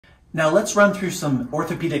Now let's run through some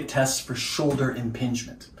orthopedic tests for shoulder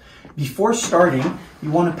impingement. Before starting,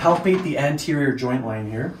 you want to palpate the anterior joint line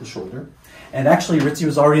here, the shoulder. And actually, Ritzy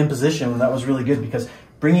was already in position, and that was really good because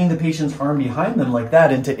bringing the patient's arm behind them like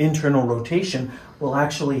that into internal rotation will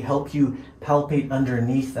actually help you palpate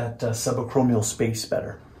underneath that subacromial space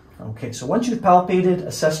better. Okay, so once you've palpated,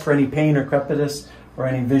 assessed for any pain or crepitus or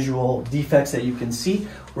any visual defects that you can see,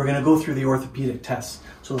 we're going to go through the orthopedic tests.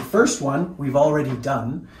 So the first one we've already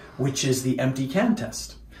done, which is the empty can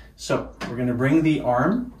test. So we're going to bring the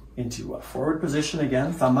arm into a forward position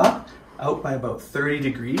again, thumb up, out by about 30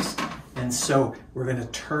 degrees. And so we're going to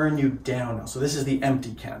turn you down now. So this is the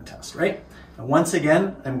empty can test, right? And once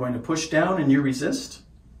again, I'm going to push down and you resist.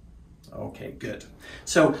 Okay, good.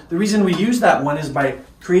 So the reason we use that one is by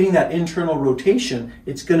creating that internal rotation,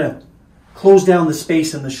 it's going to close down the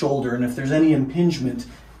space in the shoulder. And if there's any impingement,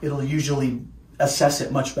 it'll usually assess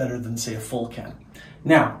it much better than, say, a full can.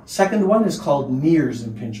 Now, second one is called Neers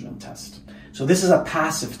impingement test. So this is a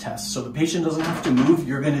passive test. So the patient doesn't have to move.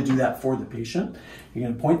 You're going to do that for the patient. You're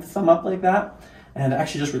going to point the thumb up like that and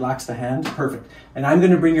actually just relax the hand. Perfect. And I'm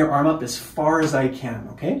going to bring your arm up as far as I can,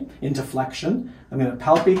 okay, into flexion. I'm going to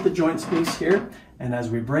palpate the joint space here. And as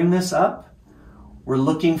we bring this up, we're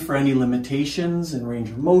looking for any limitations in range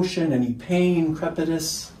of motion, any pain,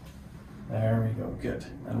 crepitus. There we go. Good.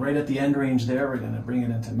 And right at the end range there, we're going to bring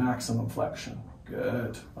it into maximum flexion.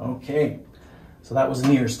 Good. Okay. So that was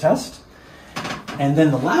Neers test. And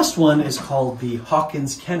then the last one is called the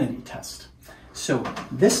Hawkins Kennedy test. So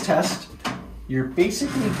this test, you're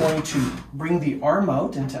basically going to bring the arm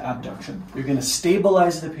out into abduction. You're going to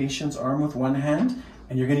stabilize the patient's arm with one hand,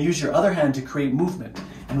 and you're going to use your other hand to create movement.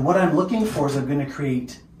 And what I'm looking for is I'm going to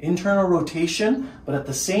create internal rotation, but at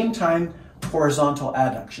the same time, horizontal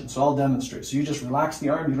adduction. So I'll demonstrate. So you just relax the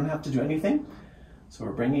arm. You don't have to do anything. So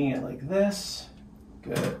we're bringing it like this.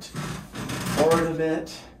 Good. Forward a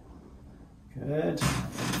bit. Good.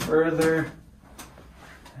 Further.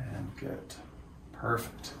 And good.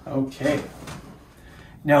 Perfect. Okay.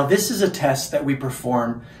 Now this is a test that we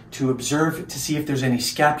perform to observe to see if there's any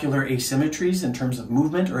scapular asymmetries in terms of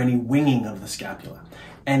movement or any winging of the scapula.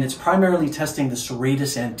 And it's primarily testing the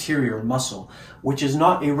serratus anterior muscle, which is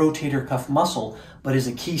not a rotator cuff muscle, but is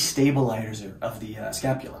a key stabilizer of the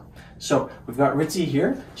scapula. So we've got Ritzy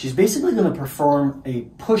here. She's basically going to perform a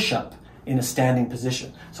push-up in a standing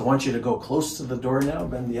position. So I want you to go close to the door now,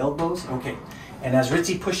 bend the elbows. Okay. And as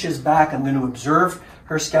Ritzy pushes back, I'm going to observe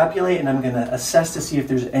her scapulae and I'm going to assess to see if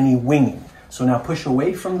there's any winging. So now push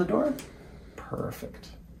away from the door. Perfect.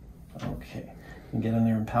 Okay. And get in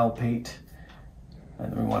there and palpate.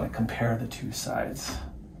 And then we want to compare the two sides.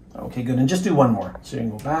 Okay, good. And just do one more. So you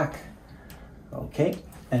can go back. Okay.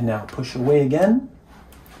 And now push away again.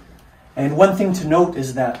 And one thing to note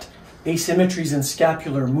is that asymmetries in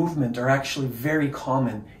scapular movement are actually very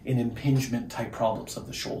common in impingement type problems of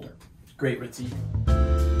the shoulder. Great, Ritzy.